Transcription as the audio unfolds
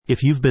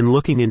If you've been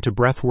looking into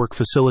Breathwork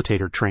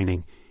facilitator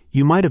training,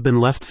 you might have been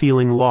left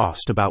feeling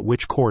lost about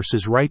which course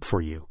is right for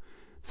you.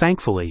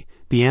 Thankfully,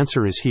 the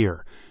answer is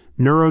here.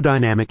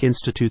 Neurodynamic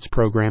Institute's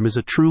program is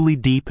a truly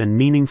deep and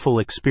meaningful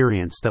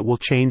experience that will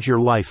change your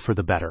life for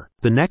the better.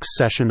 The next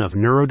session of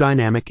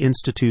Neurodynamic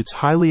Institute's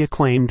highly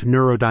acclaimed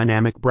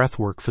Neurodynamic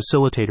Breathwork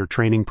Facilitator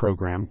Training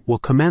Program will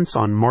commence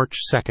on March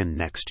 2nd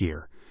next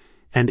year.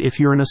 And if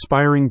you're an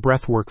aspiring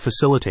breathwork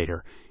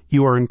facilitator,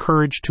 you are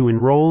encouraged to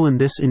enroll in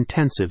this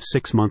intensive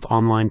 6-month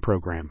online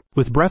program.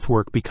 With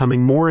breathwork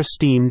becoming more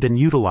esteemed and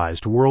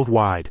utilized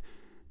worldwide,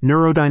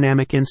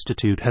 Neurodynamic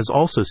Institute has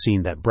also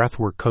seen that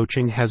breathwork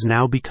coaching has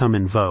now become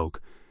in vogue.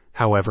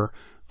 However,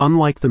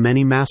 unlike the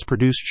many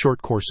mass-produced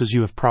short courses you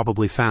have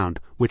probably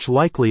found, which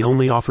likely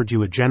only offered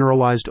you a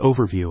generalized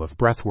overview of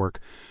breathwork,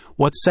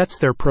 what sets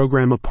their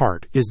program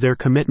apart is their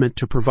commitment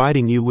to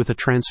providing you with a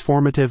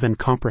transformative and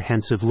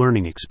comprehensive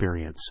learning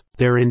experience.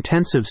 Their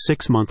intensive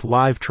 6-month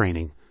live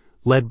training,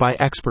 led by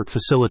expert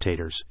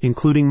facilitators,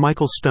 including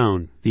Michael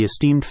Stone, the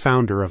esteemed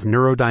founder of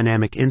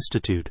Neurodynamic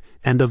Institute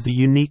and of the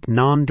unique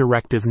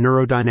non-directive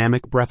neurodynamic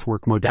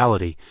breathwork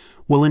modality,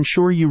 will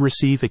ensure you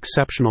receive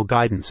exceptional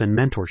guidance and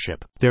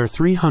mentorship. Their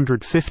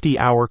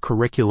 350-hour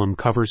curriculum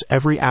covers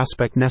every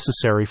aspect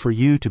necessary for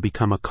you to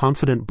become a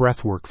confident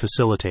breathwork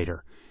facilitator.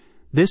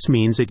 This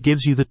means it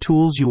gives you the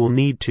tools you will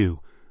need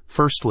to,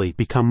 firstly,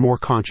 become more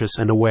conscious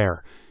and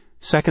aware.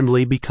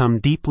 Secondly, become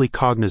deeply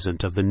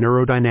cognizant of the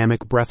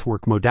neurodynamic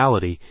breathwork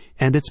modality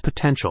and its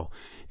potential.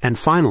 And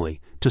finally,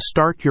 to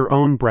start your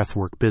own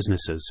breathwork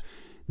businesses.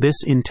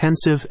 This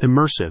intensive,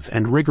 immersive,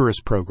 and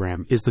rigorous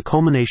program is the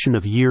culmination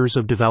of years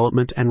of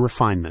development and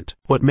refinement.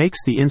 What makes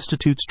the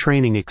Institute's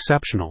training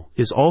exceptional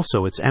is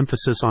also its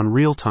emphasis on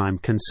real-time,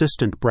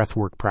 consistent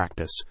breathwork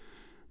practice.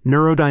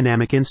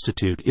 Neurodynamic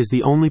Institute is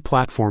the only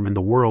platform in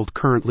the world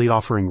currently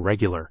offering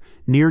regular,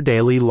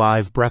 near-daily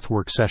live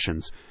breathwork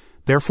sessions,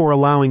 therefore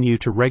allowing you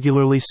to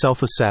regularly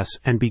self-assess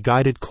and be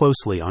guided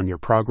closely on your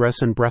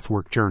progress and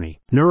breathwork journey.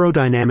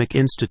 Neurodynamic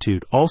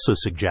Institute also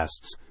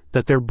suggests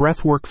that their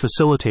breathwork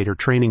facilitator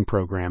training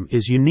program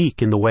is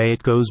unique in the way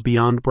it goes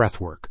beyond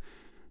breathwork.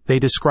 They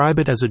describe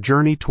it as a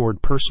journey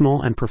toward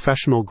personal and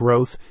professional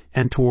growth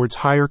and towards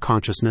higher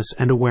consciousness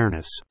and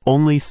awareness.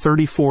 Only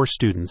 34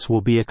 students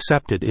will be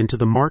accepted into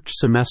the March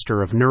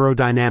semester of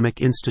Neurodynamic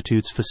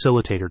Institute's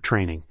facilitator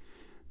training.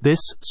 This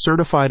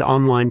certified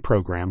online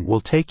program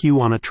will take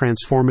you on a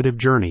transformative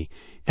journey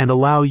and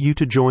allow you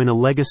to join a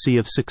legacy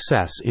of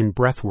success in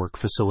breathwork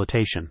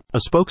facilitation.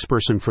 A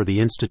spokesperson for the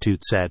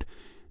Institute said,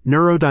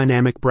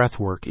 "Neurodynamic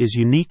breathwork is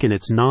unique in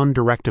its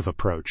non-directive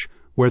approach,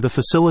 where the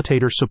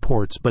facilitator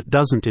supports but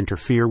doesn't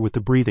interfere with the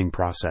breathing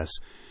process.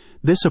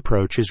 This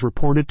approach is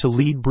reported to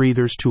lead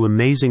breathers to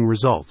amazing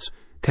results,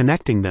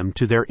 connecting them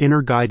to their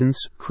inner guidance,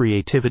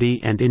 creativity,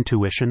 and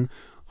intuition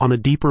on a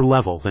deeper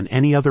level than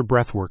any other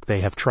breathwork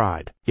they have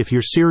tried." If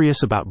you're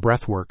serious about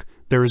breathwork,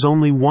 there is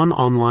only one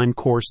online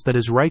course that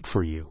is right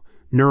for you,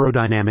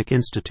 Neurodynamic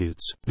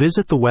Institute's.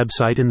 Visit the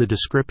website in the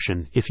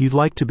description if you'd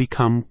like to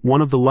become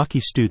one of the lucky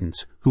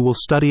students who will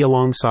study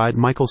alongside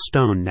Michael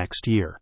Stone next year.